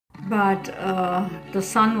but the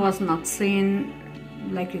sun was not seen.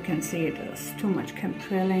 Like you can see, it is too much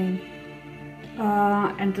chemtrailing,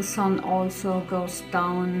 and the sun also goes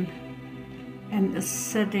down and is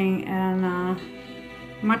sitting in a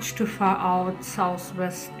much too far out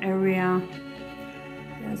southwest area.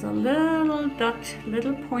 There's a little dot,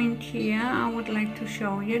 little point here. I would like to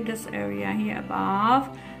show you this area here above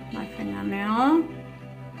my fingernail.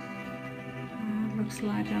 It looks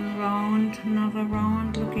like a round, another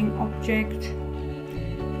round looking object.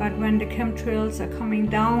 But when the chemtrails are coming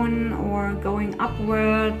down or going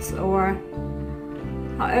upwards, or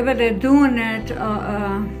however they're doing it,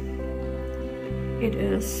 it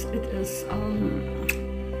is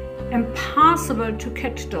impossible to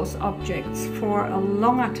catch those objects for a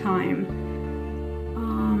longer time.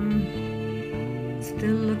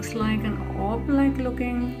 Still looks like an orb-like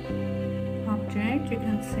looking object. You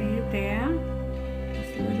can see it there.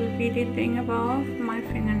 This little bitty thing above my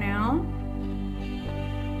fingernail.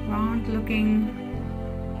 Round looking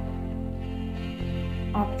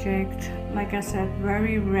object. Like I said,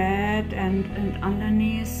 very red, and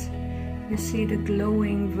underneath you see the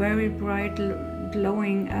glowing, very bright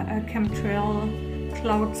glowing chemtrail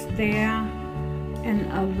clouds there, in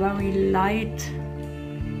a very light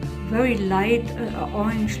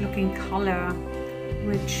orange looking color,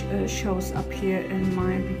 which shows up here in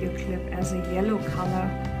my video clip as a yellow color,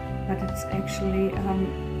 but it's actually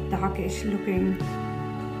darkish looking,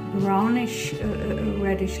 brownish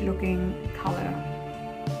reddish looking color.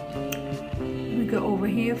 We go over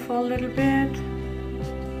here for a little bit.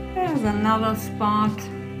 There's another spot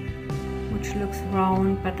which looks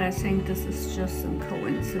round, but I think this is just some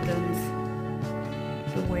coincidence,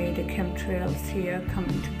 the way the chemtrails here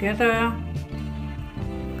coming together.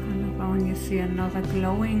 Kind of round. You see another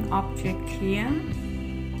glowing object here,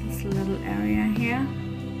 this little area here.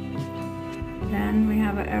 Then we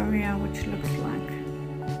have an area which looks like,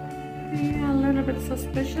 yeah, a little bit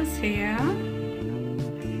suspicious here.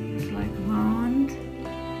 It's like round,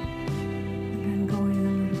 and then going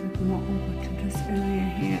a little bit more over to this area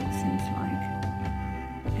here. It seems like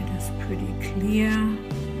it is pretty clear.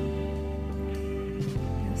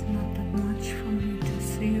 There's not that much for me to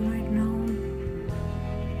see right now.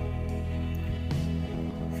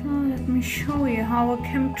 So let me show you how a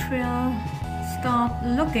chemtrail start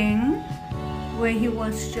looking where he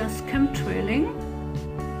was just chemtrailing.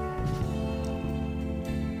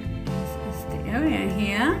 Area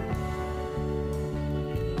here.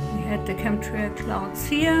 We had the chemtrail clouds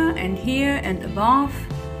here and here and above,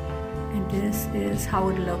 and this is how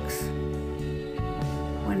it looks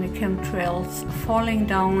when the chemtrails are falling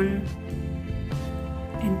down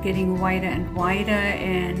and getting wider and wider,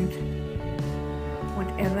 and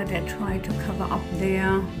whatever they try to cover up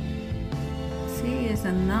there. See, is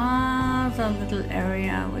another little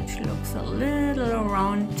area which looks a little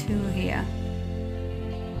round too here.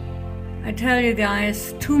 I tell you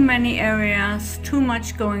guys, too many areas, too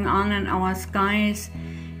much going on in our skies.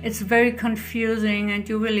 It's very confusing, and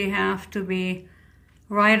you really have to be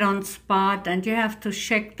right on spot, and you have to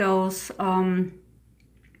check those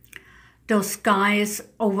skies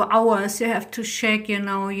over hours. You have to check, you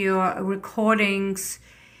know, your recordings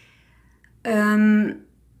and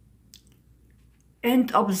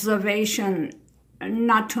observation,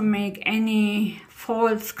 not to make any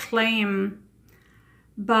false claim.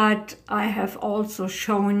 But I have also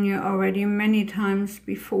shown you already many times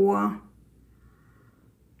before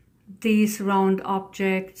these round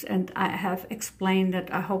objects, and I have explained it,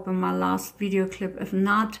 I hope, in my last video clip. If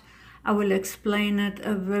not, I will explain it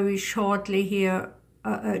very shortly here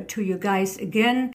to you guys again.